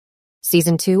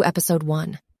Season 2, Episode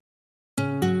 1.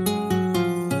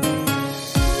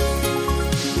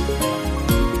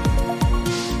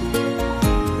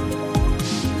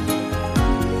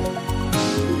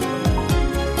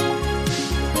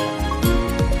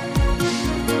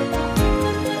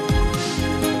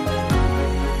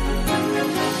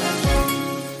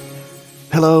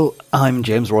 Hello, I'm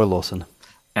James Roy Lawson.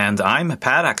 And I'm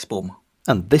Pat Axboom.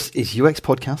 And this is UX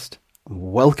Podcast.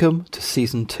 Welcome to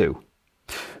Season 2.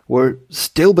 We're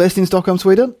still based in Stockholm,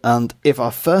 Sweden, and if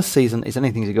our first season is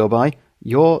anything to go by,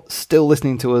 you're still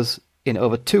listening to us in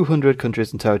over 200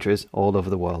 countries and territories all over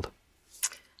the world.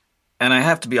 And I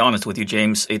have to be honest with you,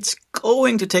 James, it's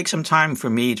going to take some time for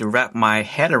me to wrap my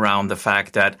head around the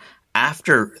fact that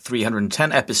after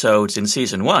 310 episodes in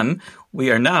Season 1,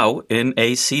 we are now in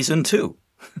a Season 2.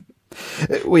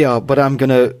 We are, but I'm going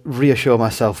to reassure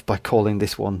myself by calling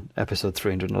this one episode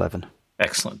 311.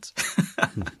 Excellent.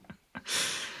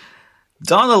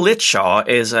 Donna Lichaw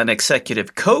is an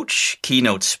executive coach,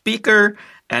 keynote speaker,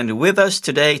 and with us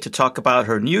today to talk about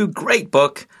her new great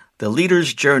book, The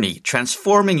Leader's Journey,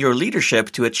 Transforming Your Leadership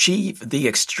to Achieve the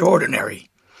Extraordinary.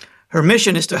 Her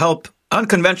mission is to help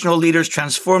unconventional leaders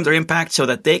transform their impact so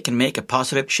that they can make a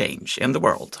positive change in the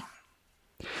world.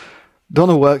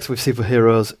 Donna works with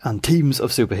superheroes and teams of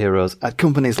superheroes at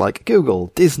companies like Google,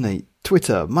 Disney,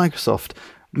 Twitter, Microsoft,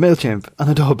 MailChimp and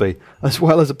Adobe, as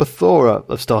well as a plethora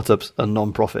of startups and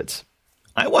non-profits.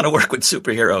 I want to work with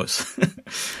superheroes.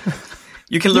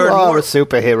 You can learn more. You are a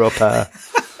superhero pair.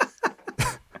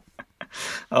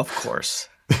 Of course.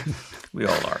 We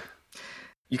all are.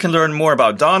 You can learn more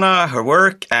about Donna, her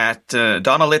work at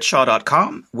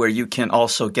donnalichaw.com, where you can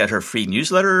also get her free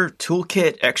newsletter,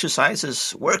 toolkit,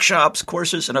 exercises, workshops,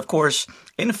 courses, and of course,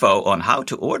 info on how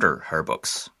to order her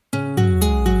books.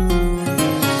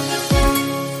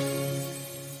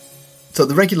 So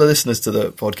the regular listeners to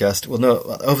the podcast will know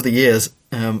over the years,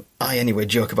 I anyway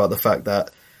joke about the fact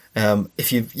that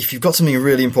if you've got something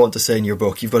really important to say in your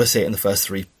book, you've got to say it in the first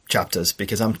 3 chapters,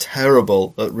 because I'm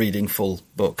terrible at reading full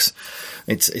books.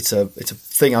 It's a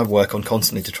thing I work on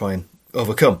constantly to try and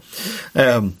overcome.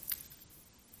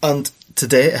 And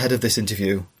today, ahead of this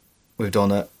interview with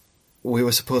Donna, we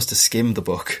were supposed to skim the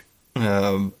book,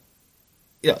 to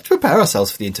prepare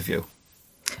ourselves for the interview.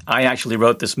 I actually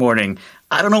wrote this morning,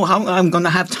 I don't know how I'm going to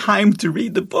have time to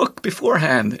read the book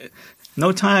beforehand.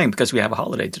 No time, because we have a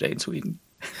holiday today in Sweden.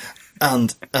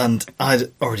 And I'd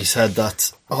already said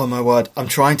that, oh my word, I'm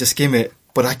trying to skim it,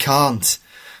 but I can't.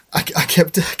 I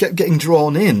kept getting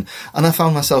drawn in, and I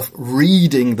found myself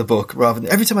reading the book rather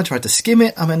than, every time I tried to skim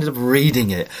it, I ended up reading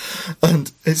it. And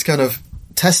it's kind of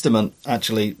testament,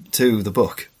 actually, to the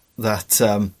book that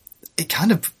it's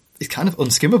kind of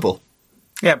unskimmable.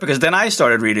 Yeah, because then I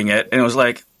started reading it, and it was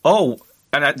like, oh,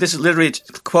 and this is literally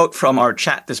a quote from our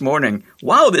chat this morning.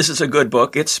 Wow, this is a good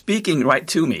book. It's speaking right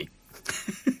to me.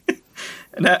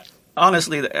 And that,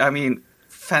 honestly, I mean,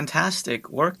 fantastic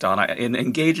work, Donna, in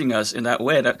engaging us in that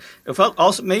way. That it felt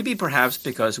also maybe perhaps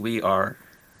because we are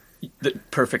the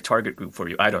perfect target group for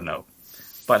you. I don't know.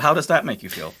 But how does that make you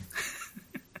feel?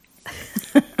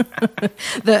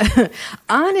 The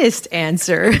honest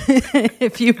answer,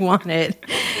 if you want it,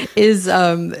 is,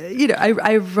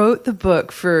 I wrote the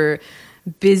book for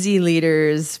busy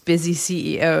leaders, busy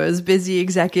CEOs, busy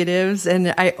executives,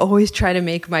 and I always try to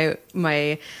make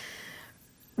my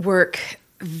work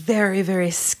very, very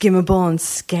skimmable and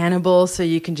scannable so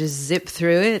you can just zip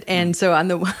through it. And so on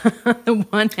the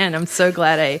one hand, I'm so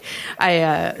glad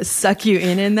I suck you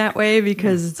in that way,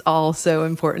 because it's all so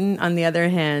important. On the other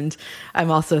hand, I'm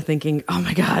also thinking, oh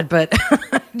my God, but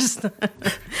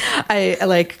I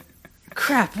like,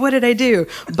 crap, what did I do?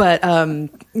 But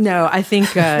no, I think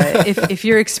if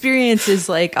your experience is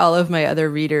like all of my other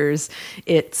readers,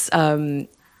 it's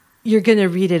you're going to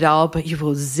read it all, but you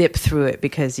will zip through it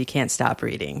because you can't stop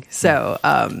reading. So,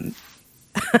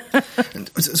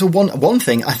 so one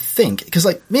thing I think, because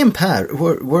like me and Per,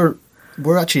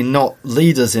 we're actually not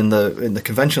leaders in the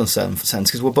conventional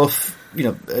sense, because we're both,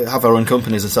 have our own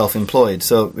companies and self-employed.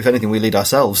 So if anything, we lead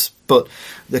ourselves. But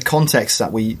the contexts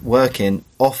that we work in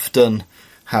often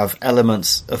have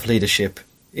elements of leadership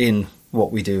in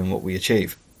what we do and what we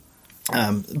achieve.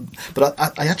 But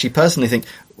I actually personally think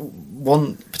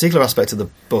one particular aspect of the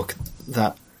book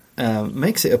that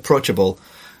makes it approachable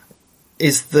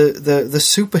is the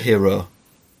superhero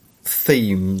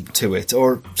theme to it,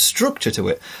 or structure to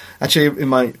it. Actually, in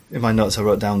my notes, I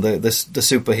wrote down the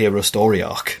superhero story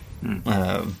arc.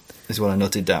 Is what I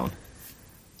noted down.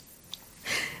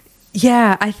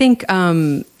 Yeah, I think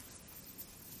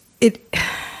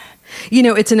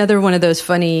it's another one of those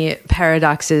funny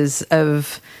paradoxes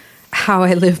of how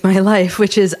I live my life,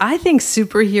 which is I think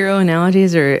superhero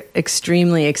analogies are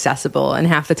extremely accessible, and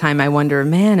half the time I wonder,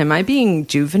 man, am I being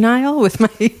juvenile with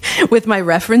my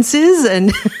references?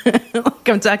 And like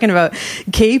I'm talking about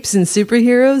capes and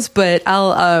superheroes, but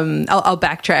I'll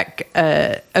backtrack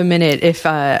a minute if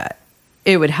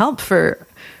it would help for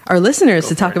our listeners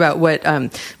to talk about what. All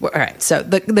right, so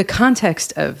the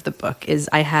context of the book is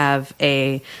I have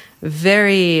a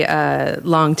very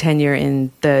long tenure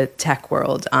in the tech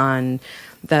world on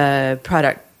the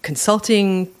product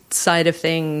consulting side of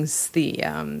things,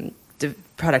 the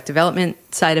product development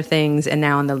side of things, and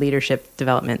now on the leadership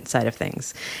development side of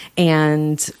things.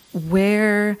 And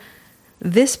where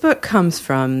this book comes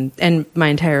from, and my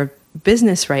entire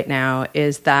business right now,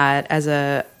 is that as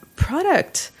a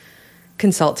product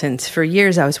consultant, for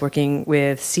years I was working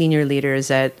with senior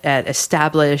leaders at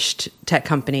established tech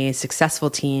companies, successful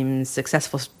teams,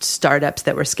 successful startups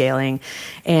that were scaling.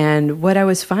 And what I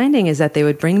was finding is that they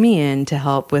would bring me in to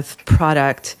help with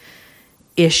product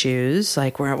issues,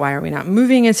 like why are we not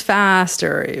moving as fast,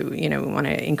 or we want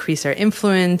to increase our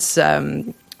influence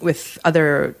with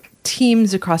other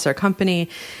teams across our company.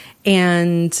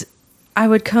 And I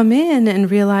would come in and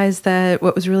realize that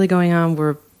what was really going on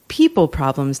were people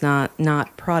problems,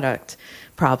 not product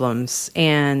problems.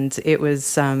 And it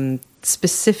was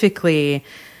specifically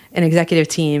an executive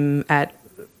team at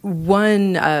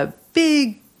one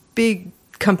big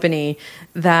company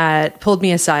that pulled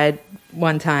me aside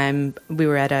one time. We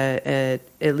were at a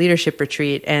leadership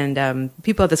retreat, and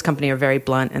people at this company are very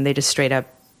blunt, and they just straight up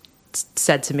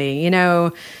said to me,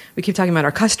 we keep talking about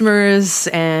our customers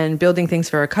and building things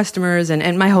for our customers.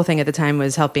 And my whole thing at the time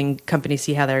was helping companies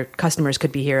see how their customers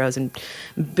could be heroes and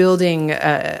building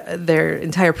their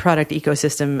entire product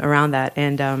ecosystem around that.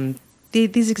 And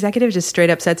these executives just straight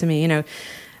up said to me,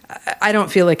 I don't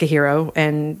feel like a hero,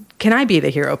 and can I be the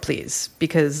hero, please?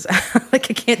 Because I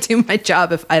can't do my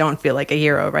job if I don't feel like a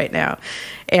hero right now.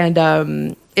 And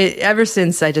ever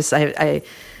since,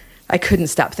 I couldn't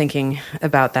stop thinking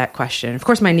about that question. Of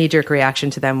course, my knee-jerk reaction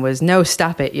to them was, no,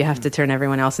 stop it. You have to turn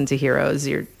everyone else into heroes.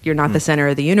 You're not the center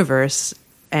of the universe.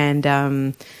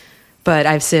 And but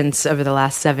I've since, over the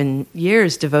last 7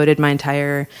 years, devoted my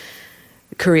entire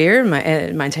career, my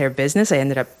entire business. I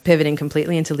ended up pivoting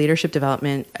completely into leadership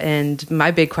development. And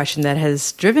my big question that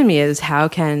has driven me is, how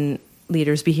can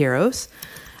leaders be heroes?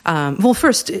 Well,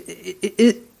 first,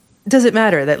 does it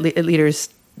matter that leaders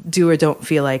do or don't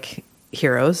feel like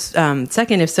heroes?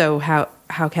 Second, if so,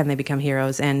 how can they become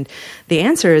heroes? And the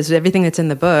answer is everything that's in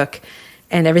the book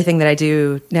and everything that I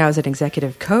do now as an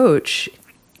executive coach.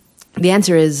 The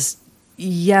answer is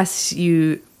yes,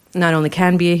 you not only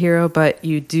can be a hero, but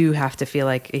you do have to feel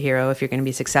like a hero if you're going to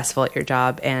be successful at your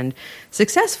job, and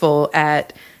successful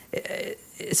at,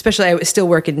 especially I still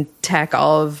work in tech,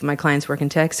 all of my clients work in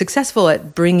tech, successful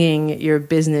at bringing your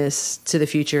business to the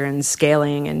future and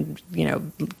scaling and,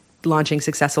 launching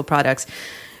successful products.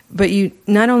 But you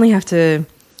not only have to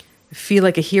feel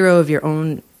like a hero of your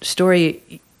own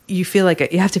story, you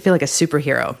have to feel like a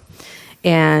superhero.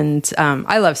 And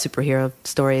I love superhero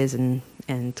stories and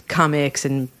comics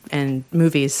and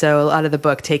movies. So a lot of the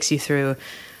book takes you through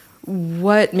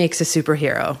what makes a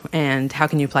superhero and how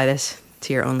can you apply this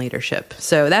to your own leadership.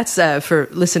 So that's for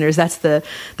listeners, that's the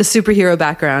superhero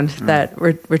background that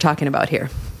we're talking about here.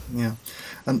 Yeah,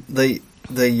 and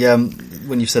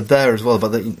when you said there as well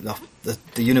about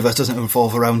the universe doesn't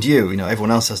revolve around you,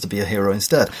 everyone else has to be a hero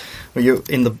instead. Well, you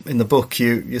in the book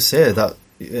you say that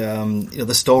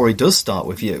the story does start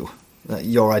with you,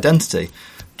 your identity.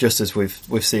 Just as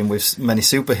we've seen with many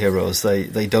superheroes,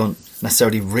 they don't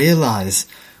necessarily realise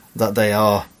that they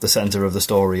are the centre of the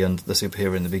story and the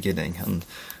superhero in the beginning. And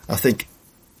I think,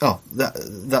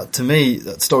 that to me,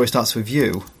 that story starts with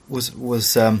you was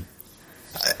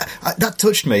that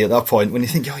touched me at that point when you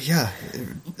think,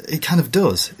 it kind of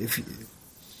does.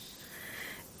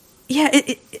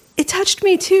 It touched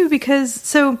me too, because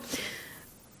so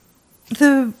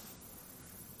the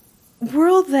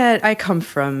world that I come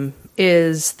from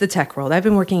is the tech world. I've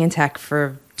been working in tech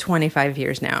for 25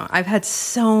 years now. I've had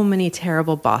so many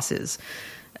terrible bosses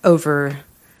over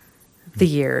the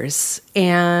years,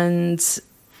 and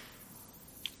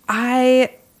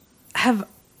I have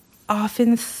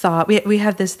often thought, we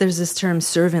have there's this term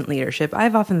servant leadership.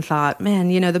 I've often thought, man,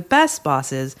 the best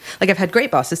bosses, like I've had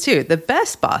great bosses too, the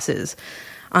best bosses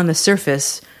on the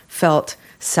surface felt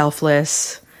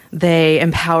selfless. They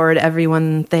empowered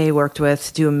everyone they worked with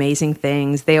to do amazing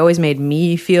things. They always made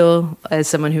me feel, as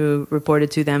someone who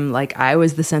reported to them, like I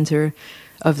was the center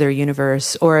of their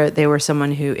universe, or they were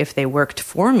someone who, if they worked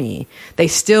for me, they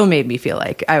still made me feel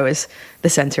like I was the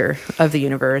center of the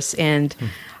universe. And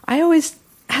I always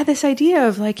had had this idea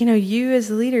of like, you as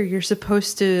the leader, you're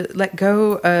supposed to let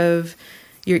go of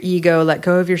your ego, let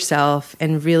go of yourself,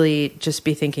 and really just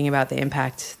be thinking about the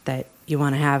impact that you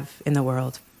want to have in the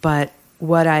world. But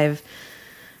what I've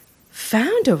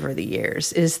found over the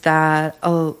years is that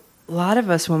a lot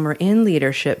of us, when we're in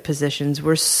leadership positions,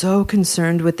 we're so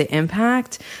concerned with the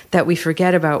impact that we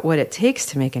forget about what it takes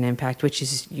to make an impact, which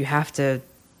is you have to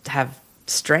have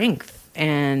strength.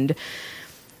 And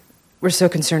we're so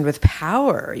concerned with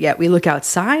power, yet we look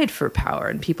outside for power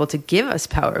and people to give us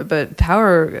power. But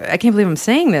power, I can't believe I'm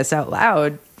saying this out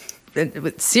loud.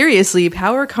 Seriously,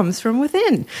 power comes from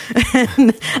within.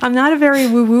 And I'm not a very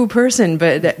woo-woo person,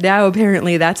 but now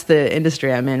apparently that's the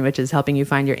industry I'm in, which is helping you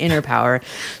find your inner power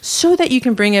so that you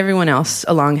can bring everyone else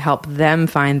along, help them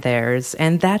find theirs.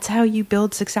 And that's how you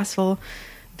build successful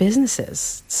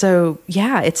businesses. So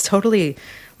yeah, it's totally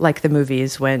like the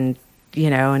movies when,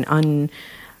 an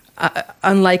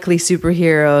unlikely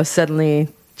superhero suddenly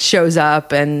shows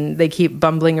up and they keep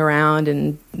bumbling around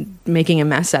and making a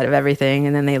mess out of everything,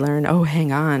 and then they learn, oh,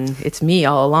 hang on, it's me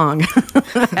all along.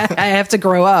 I have to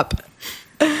grow up.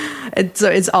 And so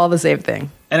it's all the same thing.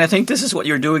 And I think this is what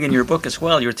you're doing in your book as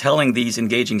well. You're telling these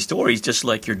engaging stories just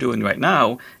like you're doing right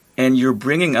now, and you're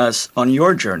bringing us on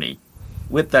your journey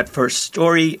with that first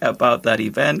story about that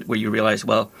event where you realize,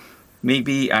 well,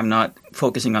 maybe I'm not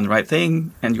focusing on the right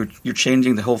thing, and you're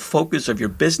changing the whole focus of your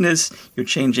business. You're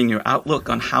changing your outlook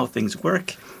on how things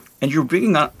work, and you're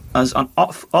bringing us on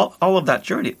all of that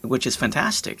journey, which is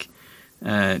fantastic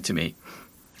to me.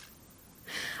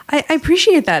 I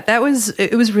appreciate that.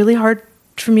 It was really hard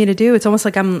for me to do. It's almost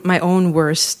like I'm my own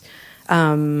worst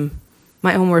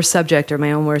subject or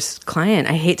my own worst client.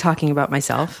 I hate talking about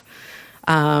myself.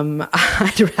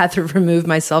 I'd rather remove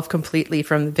myself completely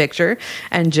from the picture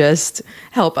and just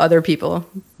help other people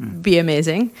be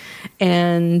amazing.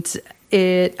 And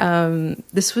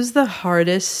this was the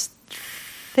hardest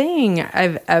thing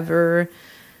I've ever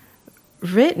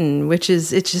written, which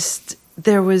is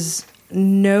there was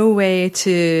no way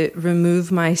to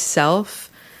remove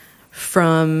myself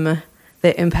from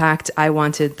the impact I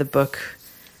wanted the book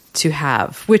to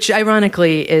have, which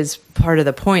ironically is part of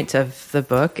the point of the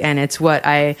book. And it's what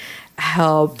I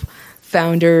help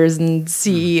founders and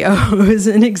CEOs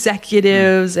and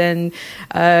executives and,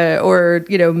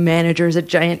 managers at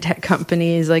giant tech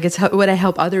companies. Like it's what I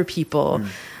help other people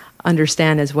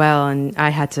understand as well. And I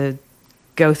had to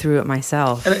go through it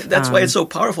myself. And that's why it's so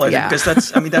powerful, I think,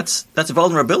 because that's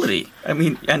vulnerability.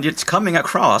 And it's coming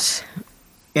across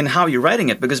in how you're writing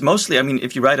it, because mostly,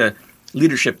 if you write a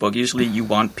leadership book, usually you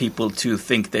want people to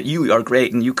think that you are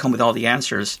great and you come with all the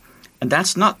answers. And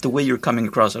that's not the way you're coming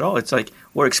across at all. It's like,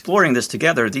 we're exploring this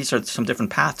together. These are some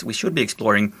different paths we should be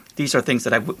exploring. These are things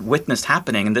that I've witnessed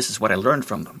happening, and this is what I learned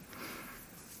from them.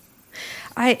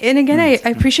 I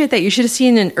appreciate that. You should have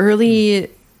seen an early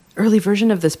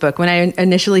version of this book. When I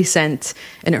initially sent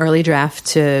an early draft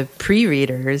to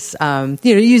pre-readers,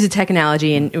 you use a tech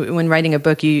analogy, and when writing a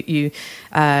book, you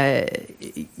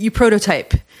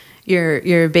prototype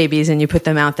your babies and you put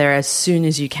them out there as soon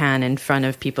as you can in front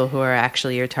of people who are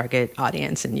actually your target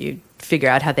audience, and you figure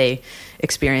out how they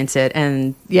experience it.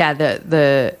 And yeah,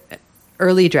 the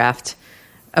early draft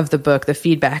of the book, the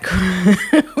feedback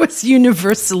was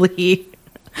universally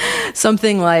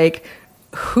something like,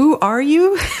 who are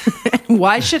you? And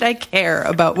why should I care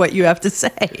about what you have to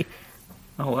say?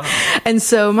 Oh, wow. And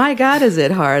so, my God, is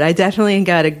it hard. I definitely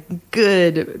got a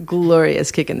good,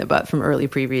 glorious kick in the butt from early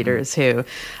pre-readers who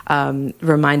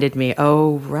reminded me,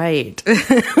 oh, right,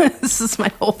 this is my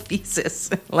whole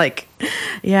thesis. Like,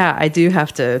 yeah, I do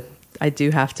have to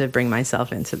bring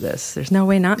myself into this. There's no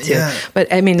way not to. Yeah, but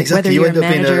exactly. Whether you're you end a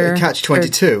manager, up being a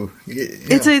catch-22.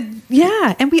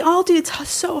 And we all do. It's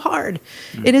so hard.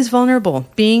 It is vulnerable.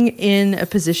 Being in a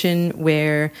position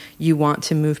where you want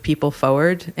to move people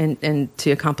forward and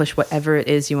to accomplish whatever it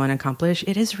is you want to accomplish,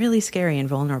 it is really scary and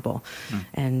vulnerable.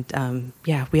 And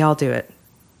we all do it.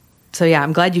 So yeah,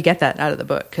 I'm glad you get that out of the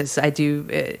book, because I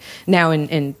do now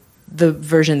in the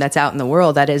version that's out in the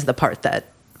world. That is the part that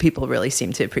people really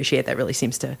seem to appreciate, that really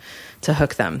seems to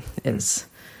hook them, is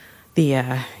the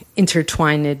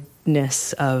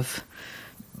intertwinedness of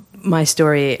my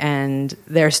story and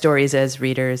their stories as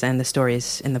readers, and the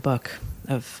stories in the book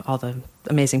of all the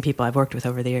amazing people I've worked with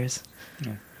over the years.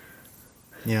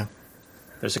 Yeah.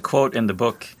 There's a quote in the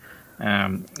book,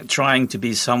 trying to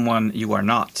be someone you are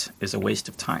not is a waste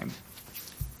of time.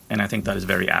 And I think that is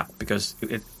very apt, because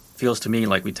it feels to me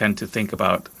like we tend to think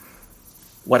about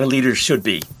what a leader should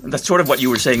be. That's sort of what you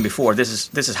were saying before.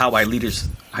 This is how I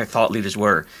thought leaders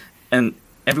were. And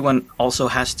everyone also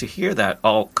has to hear that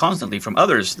all constantly from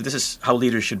others. This is how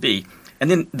leaders should be.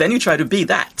 And then you try to be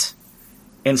that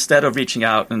instead of reaching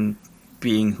out and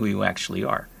being who you actually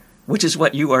are, which is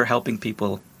what you are helping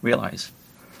people realize.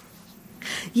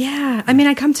 Yeah. I mean,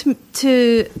 I come to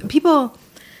people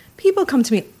come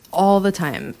to me all the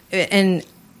time, and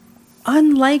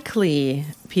unlikely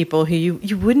people who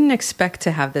you wouldn't expect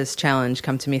to have this challenge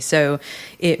come to me. So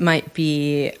it might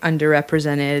be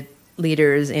underrepresented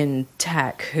leaders in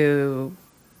tech who,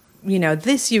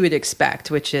 this you would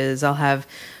expect, which is I'll have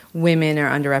women or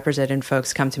underrepresented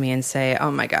folks come to me and say,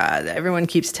 oh my God, everyone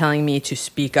keeps telling me to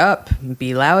speak up,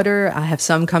 be louder. I have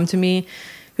some come to me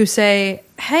who say,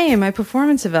 hey, my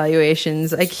performance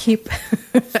evaluations, I keep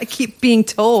being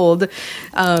told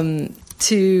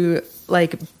to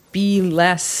like be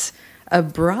less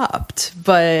abrupt,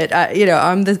 but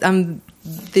I'm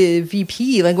the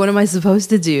VP. Like, what am I supposed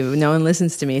to do? No one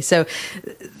listens to me. So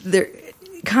they're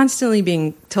constantly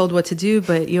being told what to do,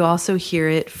 but you also hear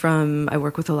it from, I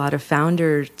work with a lot of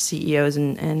founder CEOs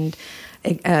and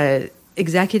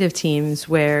executive teams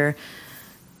where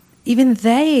even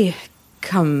they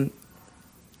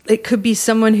it could be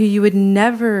someone who you would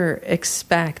never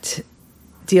expect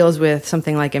deals with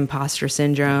something like imposter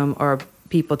syndrome or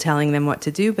people telling them what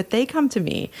to do, but they come to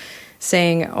me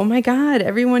saying, oh my God,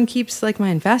 everyone keeps, like my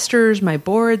investors, my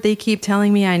board, they keep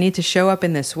telling me I need to show up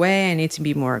in this way. I need to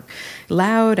be more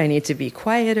loud. I need to be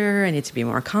quieter. I need to be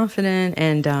more confident.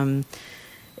 And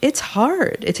it's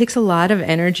hard. It takes a lot of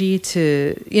energy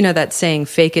to, that saying,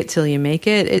 fake it till you make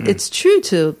it. It's true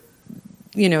to,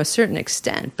 a certain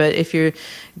extent. But if you're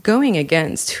going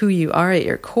against who you are at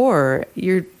your core,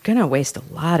 you're going to waste a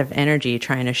lot of energy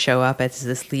trying to show up as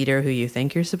this leader who you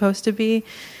think you're supposed to be.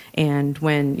 And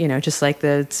when, just like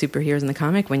the superheroes in the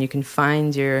comic, when you can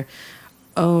find your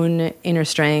own inner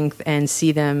strength and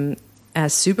see them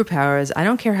as superpowers, I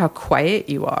don't care how quiet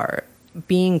you are.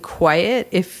 Being quiet,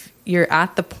 if you're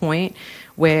at the point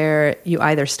where you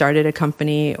either started a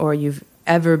company or you've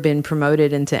ever been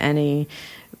promoted into any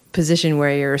position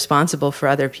where you're responsible for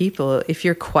other people, if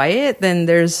you're quiet, then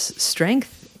there's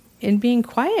strength in being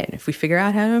quiet. If we figure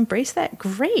out how to embrace that,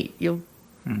 great. You'll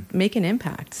make an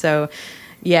impact. So,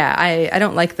 yeah, I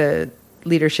don't like the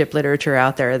leadership literature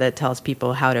out there that tells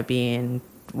people how to be and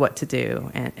what to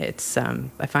do. And it's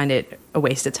I find it a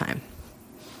waste of time.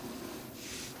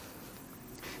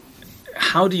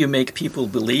 How do you make people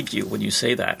believe you when you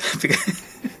say that?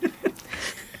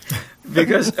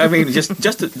 Because, I mean, just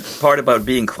the part about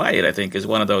being quiet, I think, is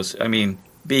one of those,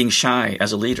 being shy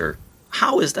as a leader.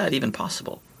 How is that even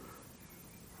possible?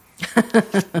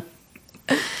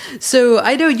 So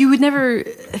I know you would never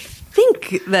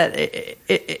think that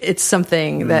it's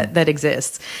something that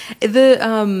exists.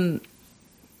 The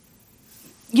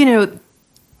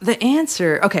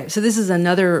answer. Okay, so this is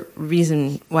another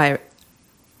reason why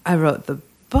I wrote the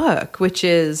book, which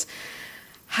is,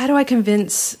 how do I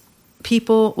convince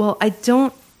people? Well, I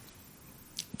don't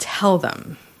tell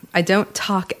them. I don't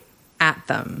talk at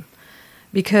them,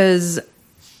 because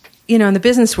in the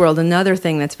business world, another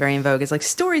thing that's very in vogue is like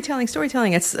storytelling.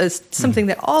 It's something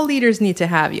that all leaders need to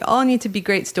have. You all need to be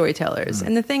great storytellers.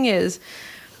 And the thing is,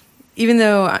 even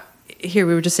though here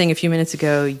we were just saying a few minutes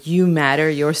ago, you matter,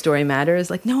 your story matters,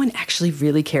 like no one actually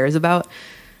really cares about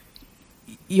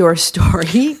your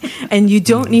story. And you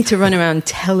don't need to run around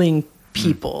telling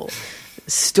people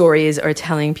stories or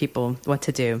telling people what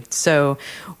to do. So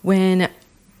when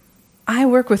I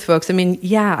work with folks,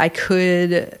 I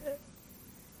could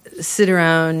sit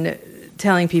around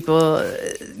telling people,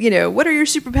 what are your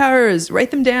superpowers?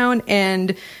 Write them down,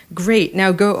 and great.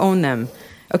 Now go own them.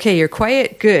 Okay, you're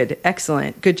quiet. Good.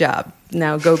 Excellent. Good job.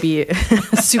 Now go be a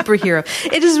superhero.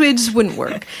 It just wouldn't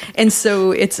work. And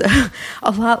so it's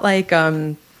a lot like,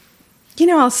 I'll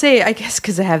say, I guess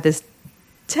because I have this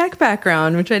tech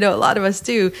background, which I know a lot of us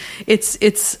do,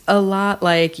 it's a lot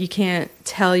like you can't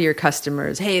tell your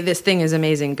customers, hey, this thing is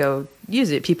amazing, go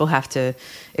use it. People have to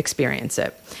experience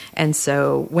it. And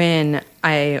so when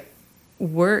I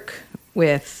work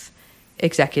with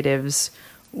executives,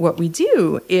 what we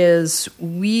do is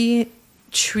we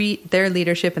treat their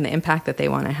leadership and the impact that they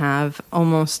want to have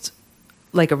almost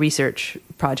like a research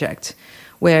project,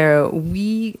 where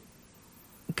we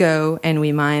go and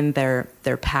we mine their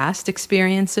past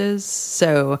experiences.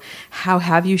 So how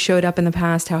have you showed up in the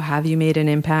past? How have you made an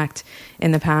impact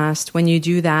in the past? When you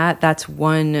do that, that's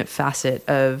one facet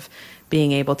of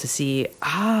being able to see,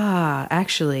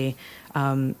 actually,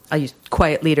 I'll use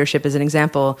quiet leadership as an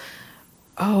example.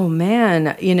 Oh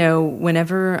man,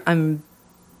 whenever I'm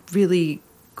really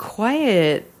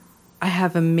quiet, I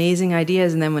have amazing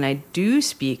ideas. And then when I do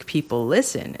speak, people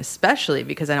listen, especially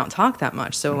because I don't talk that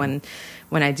much. So when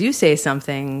I do say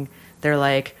something, they're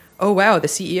like, oh, wow, the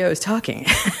CEO is talking.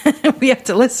 We have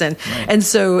to listen. Right. And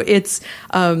so it's,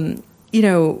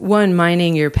 one,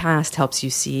 mining your past helps you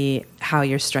see how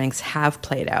your strengths have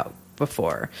played out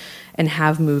before and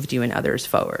have moved you and others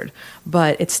forward.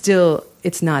 But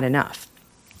it's not enough.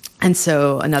 And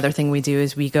so another thing we do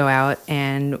is we go out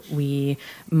and we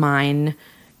mine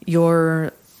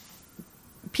your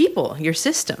people, your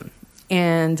system.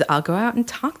 And I'll go out and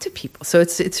talk to people. So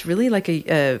it's really like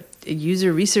a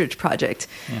user research project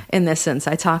in this sense.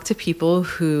 I talk to people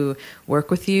who work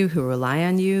with you, who rely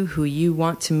on you, who you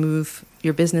want to move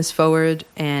your business forward,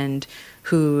 and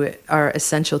who are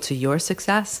essential to your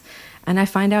success. And I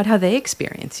find out how they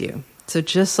experience you. So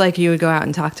just like you would go out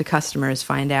and talk to customers,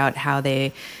 find out how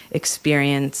they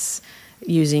experience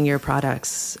using your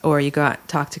products, or you go out and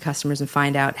talk to customers and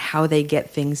find out how they get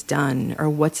things done, or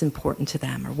what's important to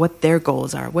them, or what their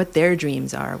goals are, what their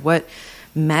dreams are, what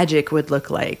magic would look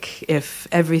like if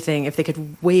they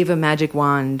could wave a magic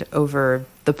wand over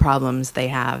the problems they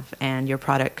have and your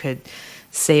product could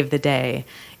save the day.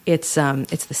 It's the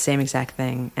same exact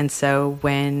thing. And so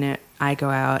when I go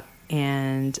out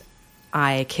and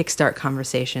I kickstart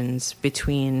conversations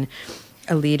between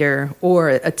a leader or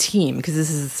a team, because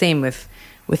this is the same with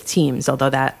teams, although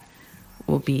that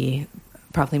will be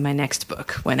probably my next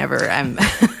book whenever I'm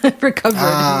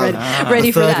recovered and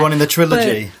ready for that. The third one in the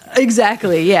trilogy. But,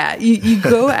 exactly, yeah. You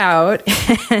go out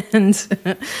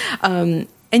and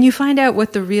you find out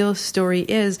what the real story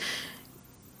is.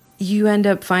 You end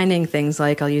up finding things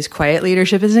like, I'll use quiet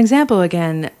leadership as an example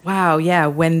again. Wow, yeah,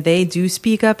 when they do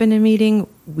speak up in a meeting,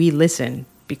 we listen,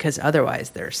 because otherwise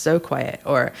they're so quiet.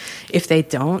 Or if they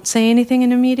don't say anything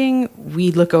in a meeting, we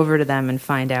look over to them and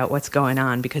find out what's going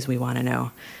on, because we want to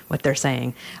know what they're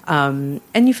saying. And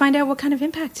you find out what kind of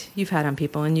impact you've had on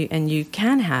people, and you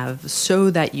can have,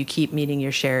 so that you keep meeting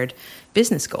your shared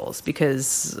business goals.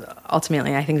 Because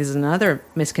ultimately, I think this is another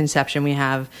misconception we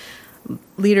have.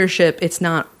 Leadership, it's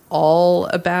not all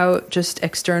about just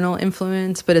external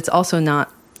influence, but it's also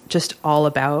not just all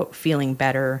about feeling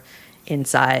better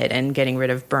inside and getting rid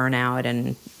of burnout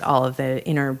and all of the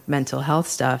inner mental health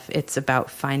stuff. It's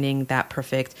about finding that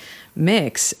perfect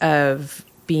mix of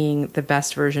being the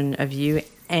best version of you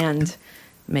and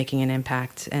making an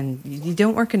impact. And you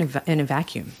don't work in a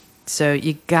vacuum. So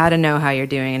you got to know how you're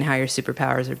doing and how your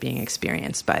superpowers are being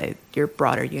experienced by your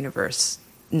broader universe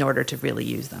in order to really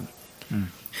use them.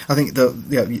 I think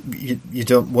that you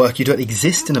don't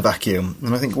exist in a vacuum,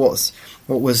 and I think what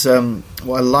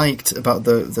I liked about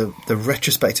the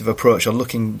retrospective approach or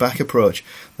looking back approach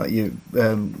that you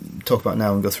talk about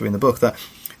now and go through in the book, that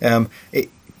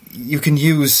you can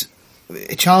use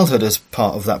childhood as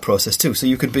part of that process too. So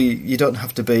you don't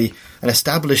have to be an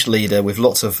established leader with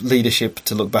lots of leadership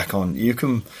to look back on. You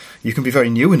can be very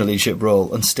new in a leadership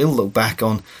role and still look back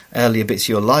on earlier bits of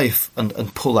your life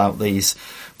and pull out these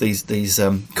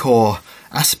core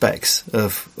aspects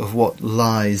of what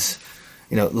lies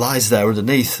there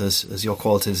underneath as your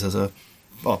qualities as a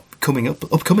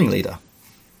upcoming leader.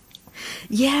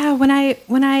 Yeah, when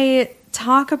I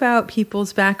talk about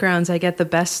people's backgrounds, I get the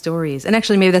best stories. And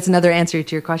actually, maybe that's another answer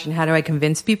to your question. How do I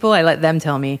convince people? I let them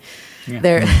tell me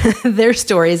their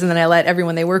stories, and then I let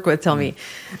everyone they work with tell me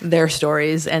their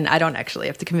stories. And I don't actually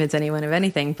have to convince anyone of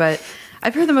anything. But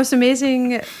I've heard the most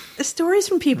amazing stories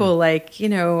from people. Like,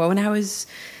 when I was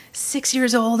 6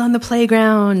 years old on the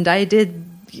playground, I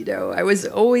was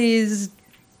always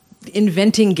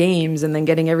inventing games and then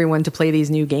getting everyone to play these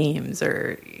new games,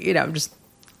 or,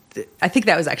 I think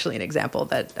that was actually an example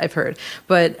that I've heard.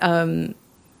 But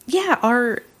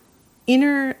our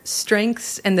inner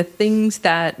strengths and the things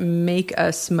that make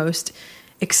us most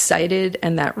excited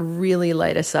and that really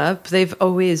light us up, they've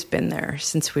always been there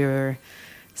since we were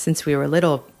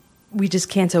little. We just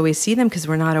can't always see them because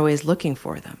we're not always looking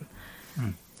for them.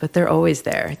 But they're always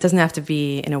there. It doesn't have to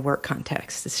be in a work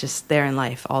context. It's just there in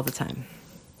life all the time.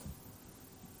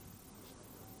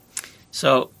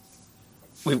 So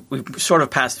we've sort of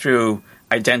passed through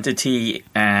identity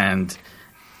and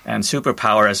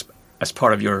superpower as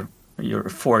part of your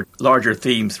four larger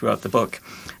themes throughout the book.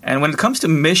 And when it comes to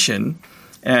mission,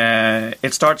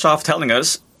 it starts off telling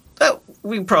us that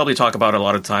we probably talk about it a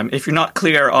lot of time. If you're not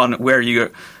clear on where you're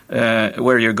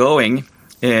going,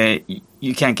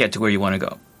 you can't get to where you want to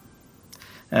go.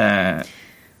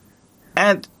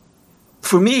 And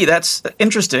for me, that's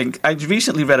interesting. I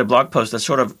recently read a blog post that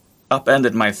sort of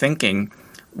upended my thinking,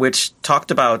 which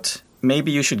talked about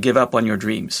maybe you should give up on your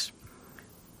dreams.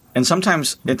 And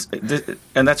sometimes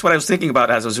and that's what I was thinking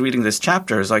about as I was reading this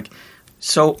chapter, is like,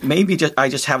 so maybe I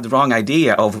just have the wrong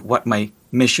idea of what my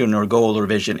mission or goal or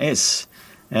vision is.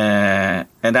 And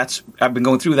I've been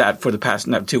going through that for the past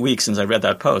 2 weeks since I read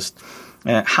that post.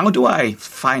 How do I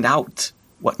find out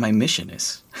what my mission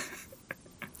is?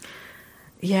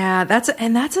 Yeah,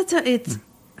 it's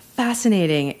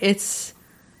fascinating. It's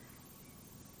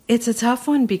a tough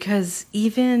one because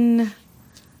even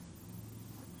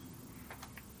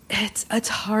it's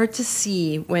hard to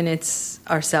see when it's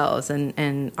ourselves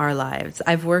and our lives.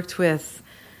 I've worked with,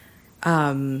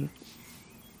 oh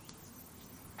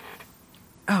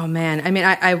man, I mean,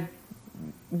 I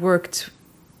worked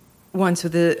once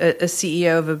with a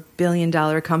CEO of $1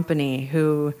 billion company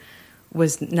who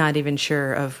was not even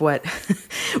sure of what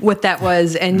what that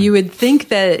was, and you would think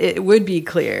that it would be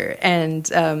clear. And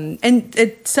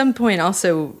at some point,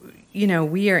 also, you know,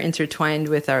 we are intertwined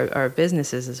with our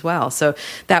businesses as well. So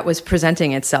that was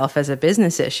presenting itself as a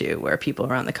business issue where people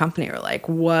around the company are like,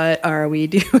 "What are we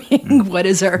doing? What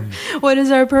is our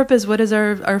purpose? What is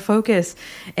our focus?"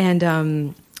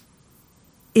 And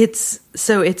it's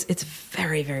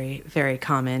very, very, very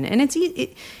common, and it's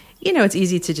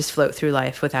easy to just float through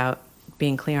life without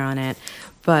being clear on it.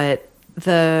 But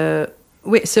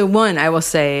so one, I will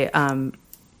say,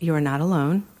 you are not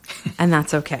alone, and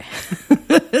that's okay.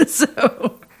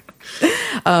 So,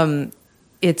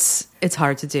 it's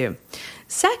hard to do.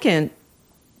 Second,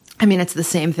 I mean, it's the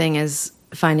same thing as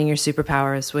finding your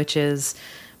superpowers, which is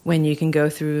when you can go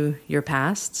through your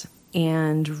past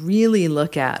and really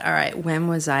look at, all right, when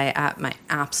was I at my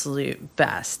absolute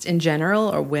best in general,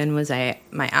 or when was I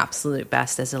my absolute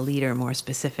best as a leader more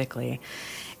specifically?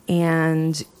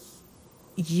 And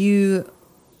you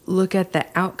look at the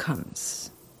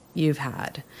outcomes you've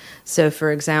had. So,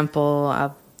 for example,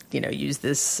 I'll use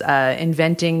this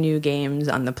inventing new games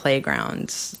on the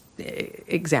playground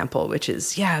example, which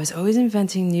is, I was always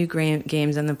inventing new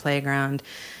games on the playground.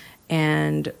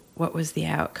 And what was the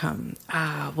outcome?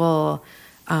 I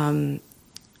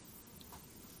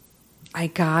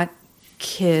got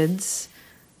kids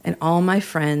and all my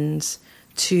friends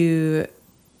to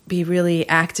be really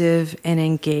active and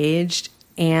engaged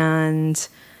and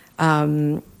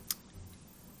have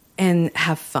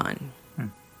fun.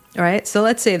 All right. So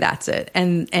let's say that's it.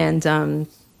 And I'm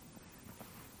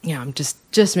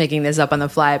just making this up on the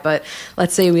fly, but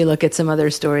let's say we look at some other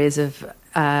stories of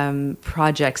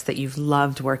projects that you've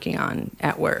loved working on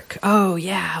at work. Oh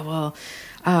yeah. Well,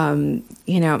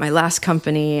 at my last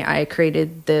company, I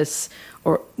created this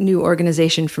new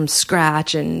organization from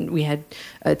scratch, and we had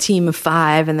a team of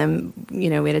 5, and then, we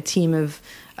had a team of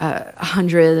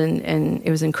 100, and it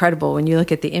was incredible. When you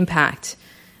look at the impact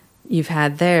you've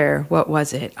had there, what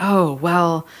was it? Oh,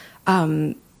 well,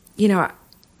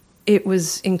 it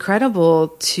was incredible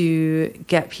to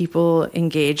get people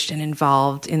engaged and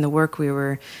involved in the work we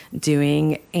were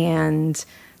doing, and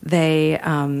they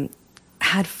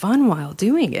had fun while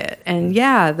doing it. And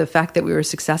the fact that we were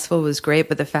successful was great,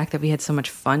 but the fact that we had so much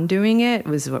fun doing it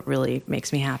was what really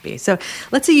makes me happy. So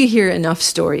let's say you hear enough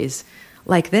stories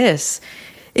like this.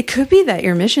 It could be that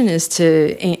your mission is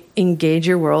to engage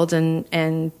your world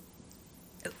and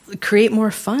create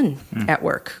more fun at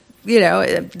work.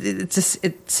 It's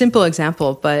a simple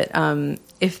example, but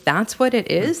if that's what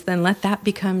it is, then let that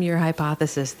become your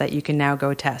hypothesis that you can now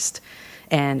go test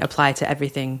and apply to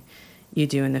everything you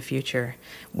do in the future.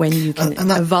 When you can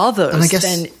evolve those, then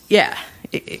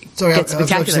it gets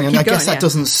spectacular. I guess that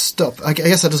doesn't stop. I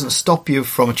guess that doesn't stop you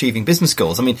from achieving business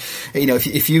goals. I mean,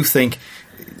 if you think,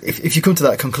 if you come to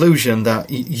that conclusion that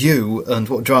you and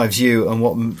what drives you and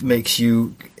what makes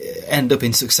you end up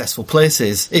in successful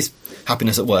places is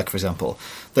happiness at work, for example,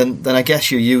 then I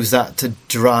guess you use that to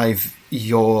drive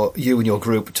you and your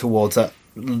group towards that,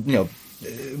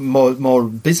 more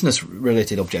business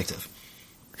related objective.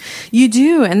 You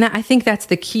do, and I think that's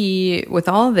the key with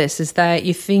all of this, is that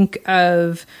you think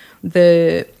of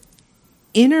the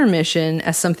inner mission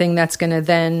as something that's going to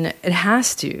then, it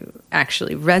has to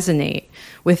actually resonate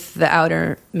with the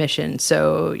outer mission.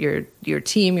 So your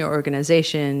team, your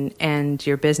organization, and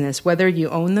your business, whether you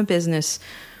own the business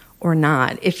or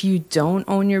not. If you don't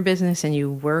own your business and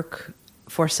you work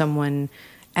for someone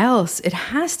else, it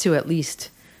has to at least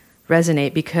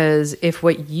resonate, because if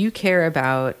what you care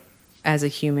about as a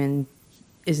human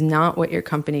is not what your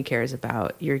company cares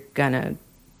about, you're gonna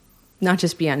not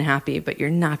just be unhappy, but you're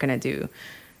not gonna do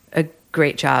a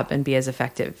great job and be as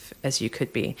effective as you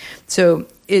could be. So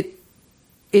it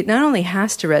not only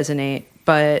has to resonate,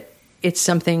 but it's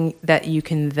something that you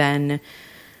can then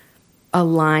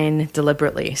align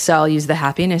deliberately. So I'll use the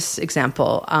happiness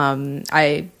example.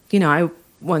 I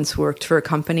once worked for a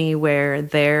company where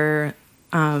their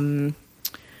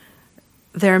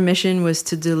mission was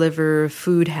to deliver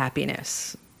food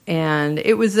happiness. And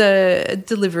it was a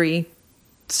delivery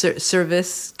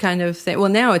service kind of thing. Well,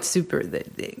 now it's super.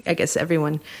 I guess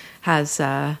everyone has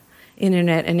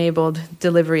internet-enabled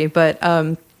delivery, but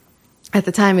at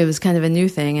the time it was kind of a new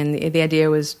thing, and the idea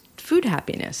was food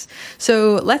happiness.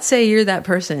 So let's say you're that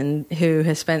person who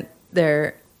has spent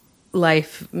their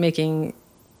life making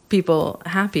people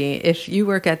happy. If you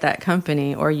work at that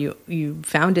company, or you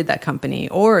founded that company,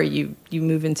 or you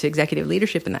move into executive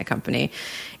leadership in that company,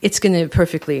 it's going to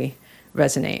perfectly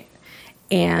resonate.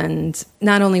 And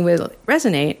not only will it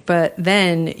resonate, but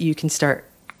then you can start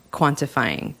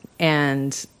quantifying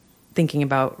and thinking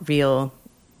about real,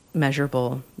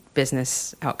 measurable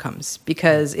business outcomes.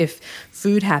 Because if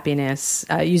food happiness,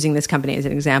 using this company as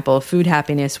an example, food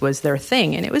happiness was their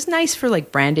thing, and it was nice for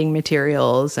like branding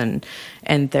materials and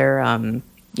their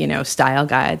style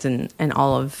guides and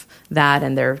all of that,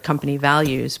 and their company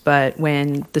values. But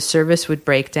when the service would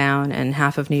break down and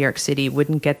half of New York City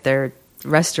wouldn't get their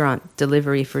restaurant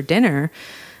delivery for dinner,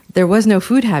 there was no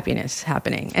food happiness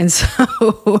happening. And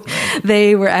so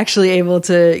they were actually able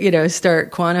to,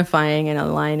 start quantifying and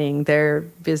aligning their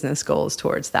business goals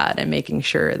towards that, and making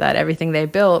sure that everything they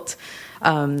built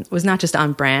was not just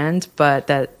on brand, but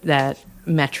that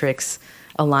metrics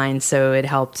aligned. So it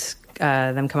helped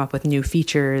them come up with new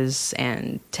features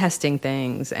and testing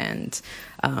things and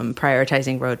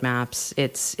prioritizing roadmaps.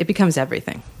 It becomes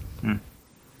everything.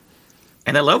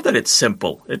 And I love that it's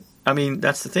simple.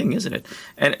 That's the thing, isn't it?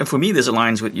 And for me, this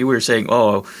aligns with you were saying,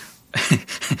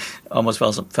 almost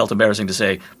felt embarrassing to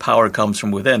say power comes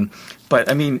from within. But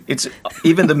it's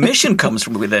even the mission comes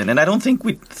from within. And I don't think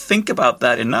we think about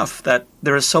that enough, that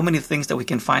there are so many things that we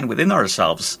can find within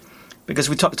ourselves. Because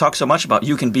we talk so much about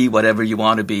you can be whatever you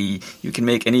want to be, you can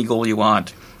make any goal you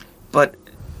want. But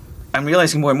I'm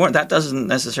realizing more and more that doesn't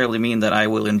necessarily mean that I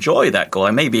will enjoy that goal.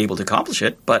 I may be able to accomplish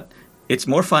it, but it's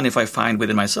more fun if I find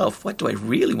within myself, what do I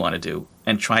really want to do,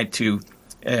 and try to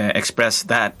express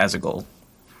that as a goal.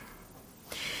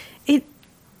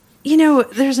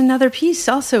 There's another piece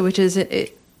also, which is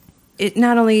it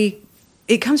not only,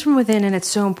 it comes from within, and it's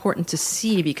so important to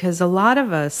see, because a lot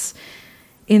of us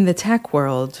in the tech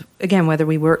world, again, whether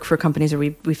we work for companies or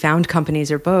we found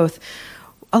companies or both,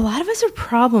 a lot of us are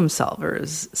problem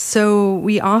solvers. So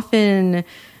we often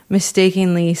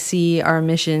mistakenly see our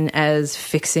mission as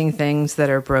fixing things that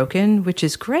are broken, which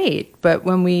is great. But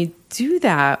when we do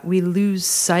that, we lose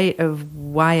sight of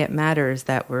why it matters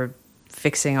that we're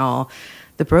fixing all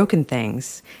the broken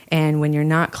things. And when you're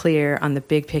not clear on the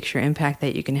big picture impact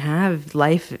that you can have,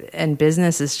 life and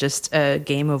business is just a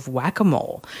game of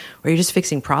whack-a-mole where you're just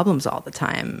fixing problems all the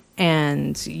time.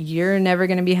 And you're never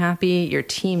going to be happy. Your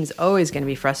team's always going to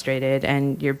be frustrated,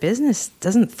 and your business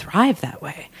doesn't thrive that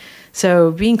way.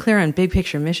 So being clear on big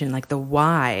picture mission, like the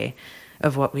why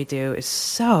of what we do, is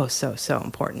so, so, so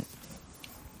important.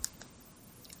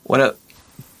 What a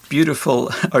beautiful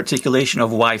articulation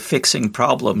of why fixing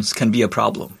problems can be a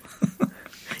problem.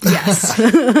 Yes.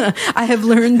 I have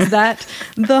learned that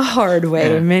the hard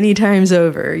way many times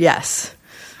over. Yes.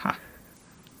 Huh.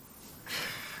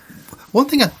 One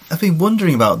thing I've been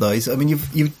wondering about, though, is,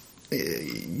 you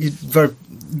very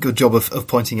good job of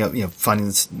pointing out, finding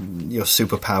your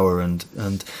superpower,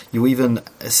 and you even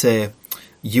say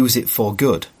use it for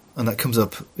good, and that comes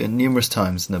up numerous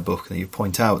times in the book, that you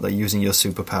point out that using your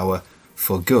superpower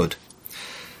for good,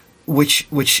 which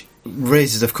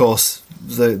raises, of course,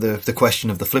 the question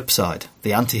of the flip side,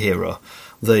 the anti-hero,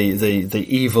 the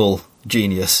evil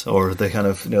genius, or the kind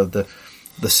of the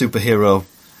superhero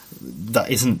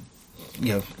that isn't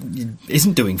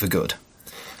doing for good.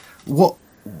 What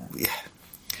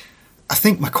I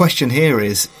think my question here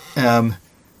is,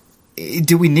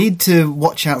 do we need to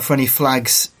watch out for any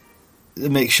flags to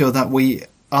make sure that we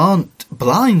aren't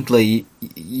blindly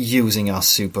using our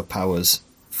superpowers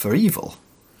for evil?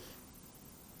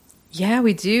 Yeah,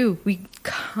 we do. We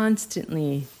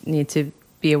constantly need to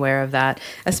be aware of that,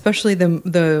 especially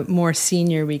the more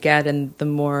senior we get and the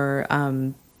more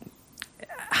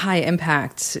high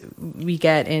impact we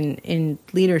get in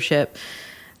leadership.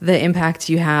 The impact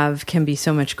you have can be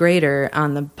so much greater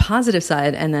on the positive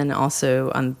side, and then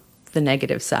also on the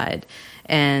negative side.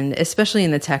 And especially in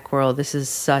the tech world, this is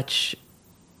such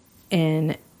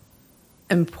an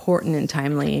important and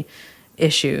timely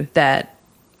issue that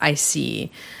I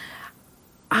see.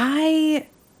 How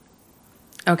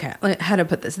to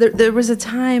put this? There was a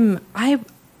time I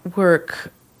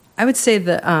would say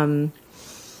the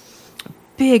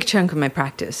big chunk of my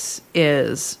practice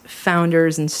is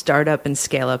founders and startup and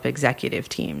scale-up executive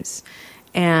teams.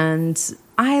 And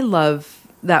I love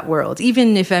that world.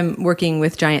 Even if I'm working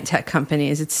with giant tech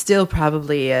companies, it's still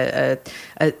probably a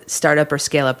startup or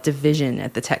scale-up division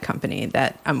at the tech company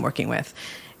that I'm working with.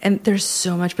 And there's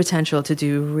so much potential to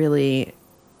do really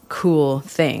cool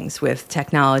things with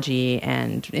technology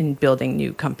and in building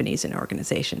new companies and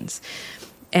organizations.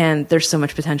 And there's so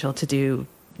much potential to do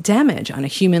damage on a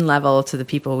human level to the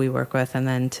people we work with and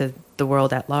then to the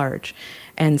world at large.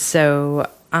 And so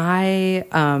I,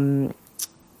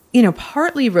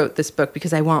 partly wrote this book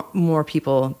because I want more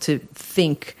people to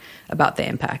think about the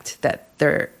impact that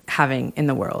they're having in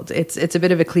the world. It's a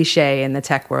bit of a cliche in the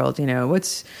tech world,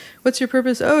 what's your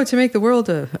purpose? Oh, to make the world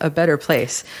a better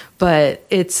place. But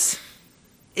it's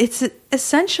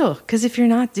essential, because if you're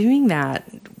not doing that,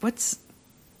 what's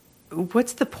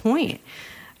the point?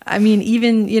 I mean,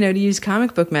 even, to use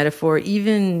comic book metaphor,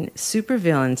 even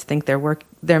supervillains think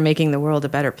they're making the world a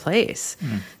better place.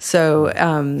 So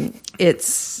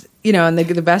it's, and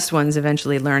the best ones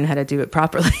eventually learn how to do it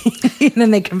properly, and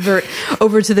then they convert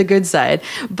over to the good side.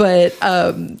 But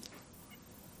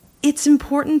it's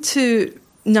important to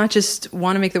not just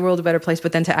want to make the world a better place,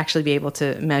 but then to actually be able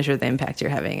to measure the impact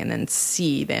you're having and then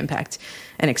see the impact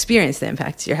and experience the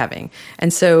impact you're having.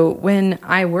 And so when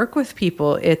I work with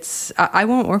people, I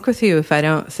won't work with you if I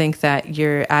don't think that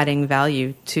you're adding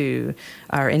value to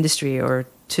our industry or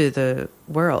to the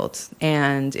world.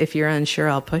 And if you're unsure,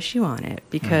 I'll push you on it,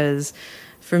 because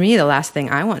for me, the last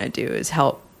thing I want to do is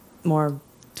help more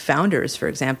founders, for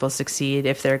example, succeed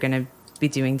if they're going to be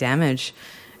doing damage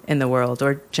in the world,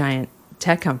 or giant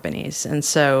tech companies. And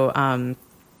so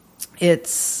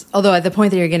although at the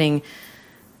point that you're getting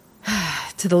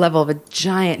to the level of a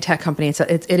giant tech company,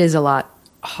 it is a lot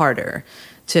harder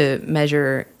to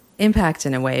measure impact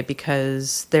in a way,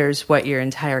 because there's what your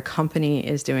entire company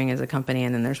is doing as a company,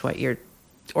 and then there's what your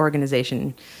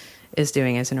organization is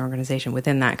doing as an organization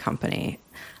within that company.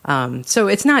 So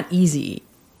it's not easy,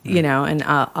 and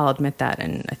I'll admit that.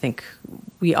 And I think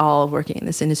we all working in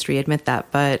this industry admit that,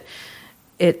 but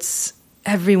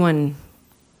everyone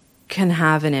can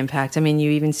have an impact. I mean,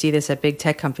 you even see this at big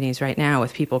tech companies right now,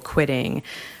 with people quitting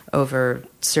over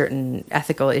certain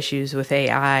ethical issues with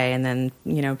AI, and then,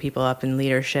 people up in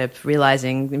leadership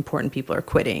realizing important people are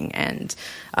quitting and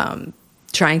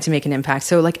trying to make an impact.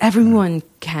 So everyone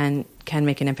can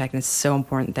make an impact, and it's so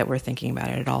important that we're thinking about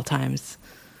it at all times.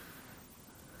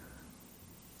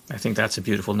 I think that's a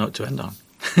beautiful note to end on.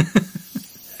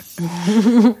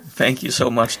 Thank you so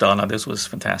much, Donna. This was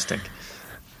fantastic.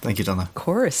 Thank you, Donna. Of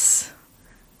course.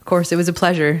 It was a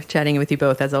pleasure chatting with you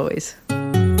both, as always.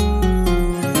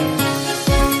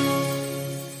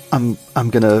 I'm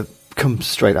going to come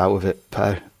straight out with it,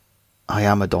 Per. I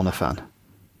am a Donna fan.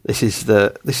 This is the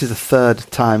third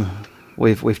time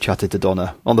we've chatted to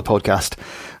Donna on the podcast.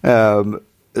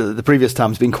 The previous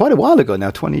time's been quite a while ago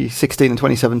now, 2016 and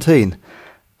 2017.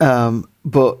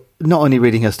 But not only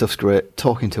reading her stuff's great,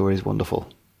 talking to her is wonderful.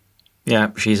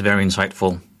 Yeah, she's very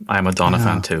insightful. I'm a Donna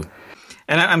fan too.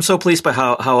 And I'm so pleased by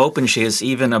how open she is,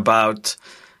 even about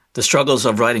the struggles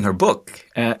of writing her book,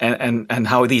 and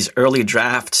how these early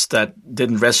drafts that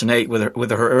didn't resonate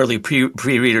with her early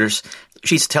pre-readers,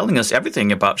 she's telling us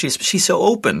everything about. She's so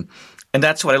open. And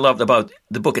that's what I loved about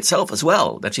the book itself as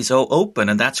well, that she's so open,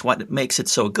 and that's what makes it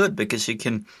so good, because you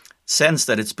can sense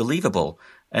that it's believable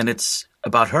and it's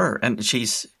about her, and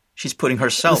she's putting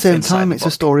herself. At the same inside time, the it's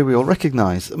book. a story we all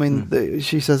recognise. I mean,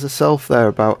 she says herself there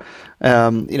about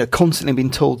constantly being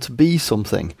told to be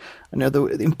something.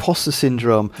 The imposter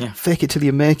syndrome, fake it till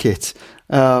you make it,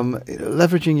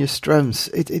 leveraging your strengths.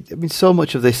 I mean, so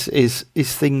much of this is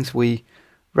things we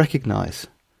recognise.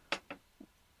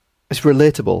 It's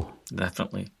relatable.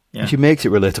 Definitely, yeah. And she makes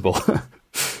it relatable.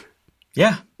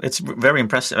 Yeah, it's very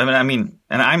impressive. I mean,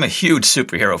 and I'm a huge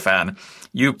superhero fan.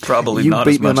 You probably you not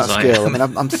beat as me on much that as scale. I am. I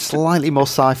mean, I'm slightly more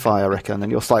sci-fi, I reckon, and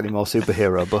you're slightly more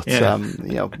superhero. But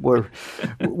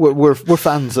we're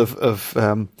fans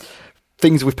of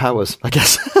things with powers, I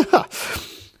guess.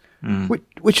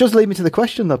 Which does lead me to the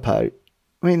question, though, Pau. I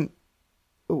mean,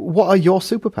 what are your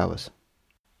superpowers?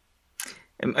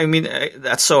 I mean,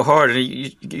 that's so hard.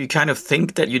 You kind of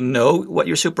think that you know what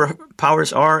your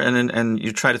superpowers are, and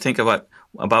you try to think about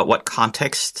what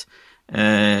context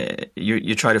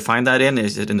you try to find that in.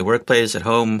 Is it in the workplace, at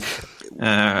home?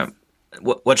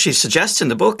 What she suggests in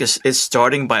the book is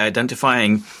starting by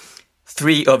identifying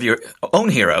 3 of your own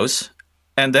heroes,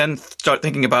 and then start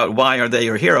thinking about why are they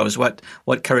your heroes? What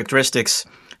characteristics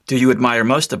do you admire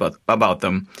most about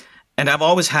them? And I've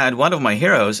always had one of my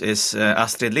heroes is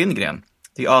Astrid Lindgren,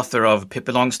 the author of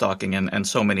Pippi Longstocking and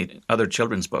so many other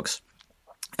children's books.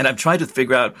 And I've tried to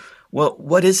figure out, well,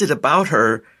 what is it about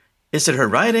her? Is it her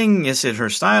writing? Is it her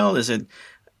style? And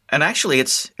actually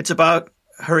it's about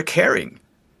her caring.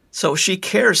 So she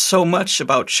cares so much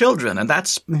about children, and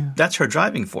that's her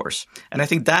driving force. And I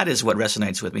think that is what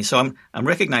resonates with me. So I'm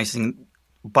recognizing,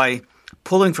 by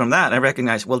pulling from that, I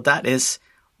recognize, well, that is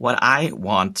what I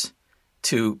want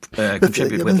to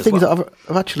contribute with as well. The thing is, I've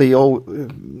actually,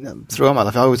 throughout my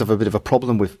life, I always have a bit of a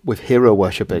problem with hero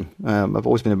worshipping. I've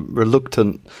always been a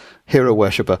reluctant hero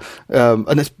worshipper,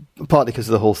 and it's partly because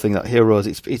of the whole thing that heroes,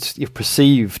 it's your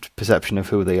perceived perception of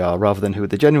who they are rather than who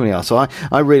they genuinely are. So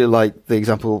I really like the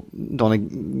example Donna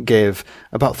gave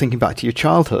about thinking back to your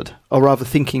childhood, or rather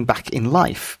thinking back in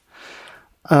life,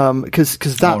 because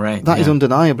that is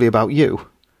undeniably about you.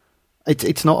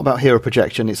 It's not about hero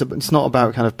projection. It's not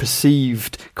about kind of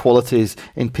perceived qualities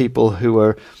in people who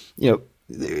are,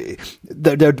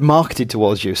 they're marketed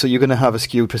towards you. So you're going to have a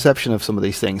skewed perception of some of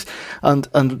these things. And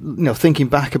thinking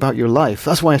back about your life,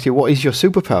 that's why I ask you, what is your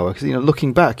superpower? Because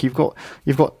looking back, you've got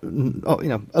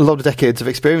a lot of decades of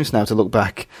experience now to look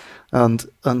back and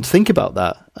think about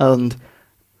that. And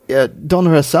Donna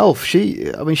herself,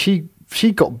 she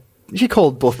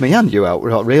called both me and you out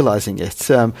without realising it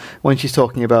when she's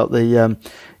talking about the,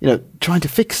 trying to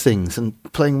fix things and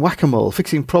playing whack-a-mole.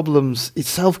 Fixing problems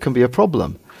itself can be a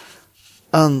problem.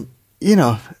 And,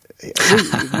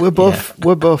 we're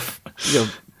both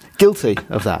guilty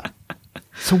of that.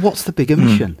 So what's the bigger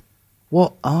mission?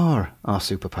 What are our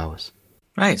superpowers?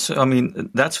 Right. So, I mean,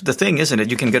 that's the thing, isn't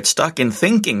it? You can get stuck in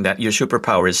thinking that your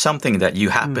superpower is something that you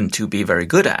happen to be very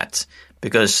good at.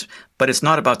 But it's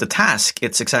not about the task.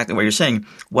 It's exactly what you're saying.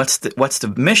 What's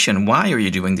the mission? Why are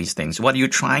you doing these things? What are you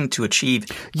trying to achieve?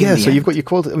 Yeah, so you've got your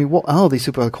qualities. I mean, what are these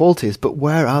superpower qualities? But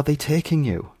where are they taking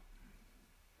you?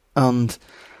 And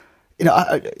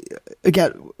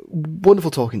again,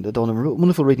 wonderful talking to Donna,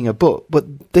 wonderful reading her book.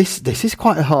 But this is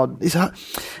quite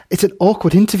it's an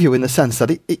awkward interview in the sense that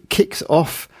it kicks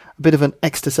off a bit of an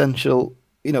existential,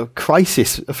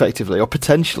 crisis, effectively, or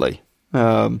potentially.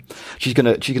 She's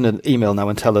gonna email now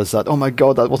and tell us that, oh my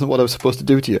God, that wasn't what I was supposed to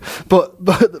do to you. But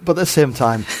at the same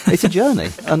time, it's a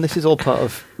journey, and this is all part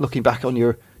of looking back on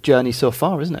your journey so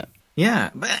far, isn't it? Yeah,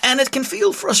 and it can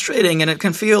feel frustrating, and it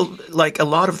can feel like a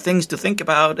lot of things to think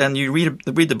about. And you read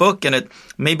the book, and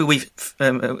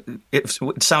it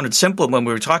sounded simple when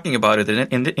we were talking about it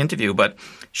in the interview, but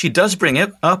she does bring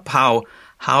it up how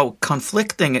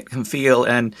conflicting it can feel,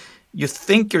 and you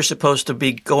think you're supposed to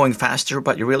be going faster,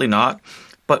 but you're really not.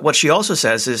 But what she also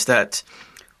says is that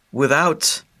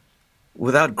without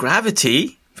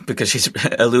gravity, because she's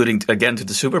alluding again to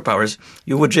the superpowers,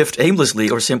 you would drift aimlessly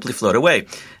or simply float away.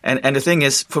 And the thing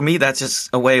is, for me, that's just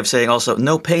a way of saying also,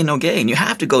 no pain, no gain. You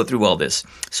have to go through all this.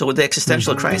 So the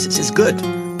existential crisis is good,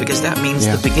 because that means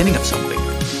the beginning of something.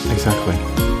 Exactly.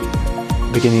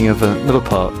 Beginning of another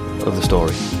part of the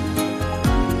story.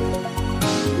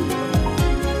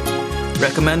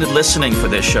 Recommended listening for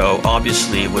this show,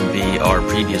 obviously, would be our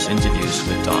previous interviews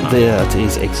with Donna. That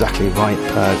is exactly right,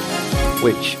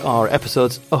 which are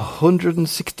episodes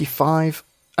 165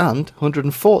 and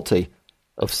 140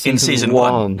 of season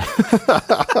 1.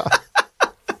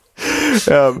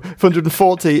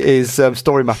 140 is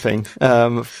story mapping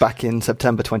back in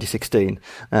September 2016,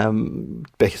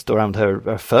 based around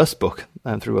her first book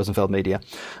through Rosenfeld Media.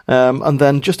 And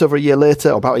then just over a year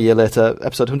later, or about a year later,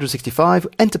 episode 165,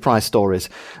 Enterprise Stories,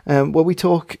 where we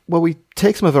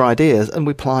take some of her ideas and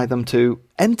we apply them to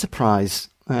enterprise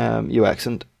UX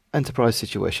and enterprise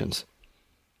situations.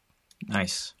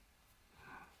 Nice.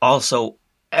 Also,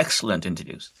 excellent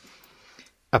interviews.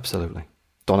 Absolutely.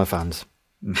 Donna fans.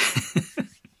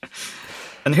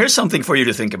 And here's something for you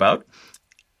to think about.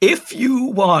 If you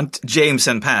want James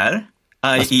and Per,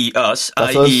 i.e. us,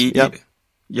 i.e.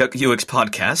 UX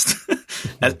Podcast,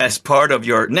 as part of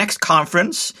your next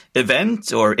conference,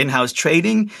 event, or in-house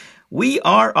training, we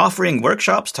are offering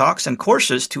workshops, talks, and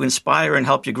courses to inspire and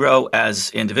help you grow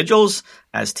as individuals,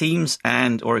 as teams,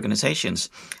 and organizations.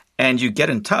 And you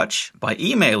get in touch by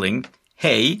emailing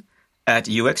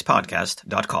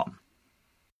hey@uxpodcast.com.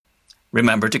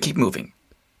 Remember to keep moving.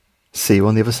 See you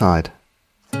on the other side.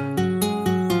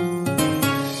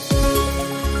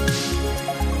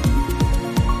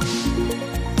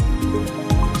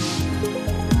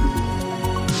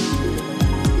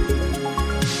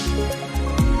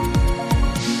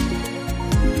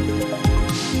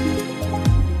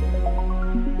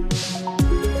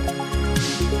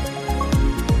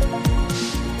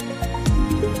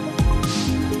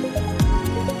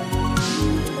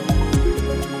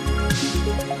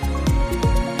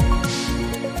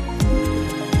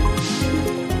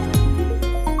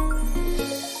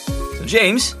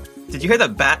 James, did you hear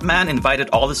that Batman invited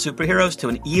all the superheroes to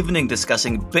an evening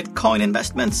discussing Bitcoin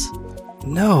investments?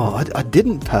 No, I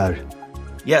didn't, Per.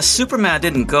 Yeah, Superman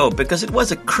didn't go because it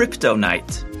was a crypto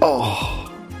night. Oh.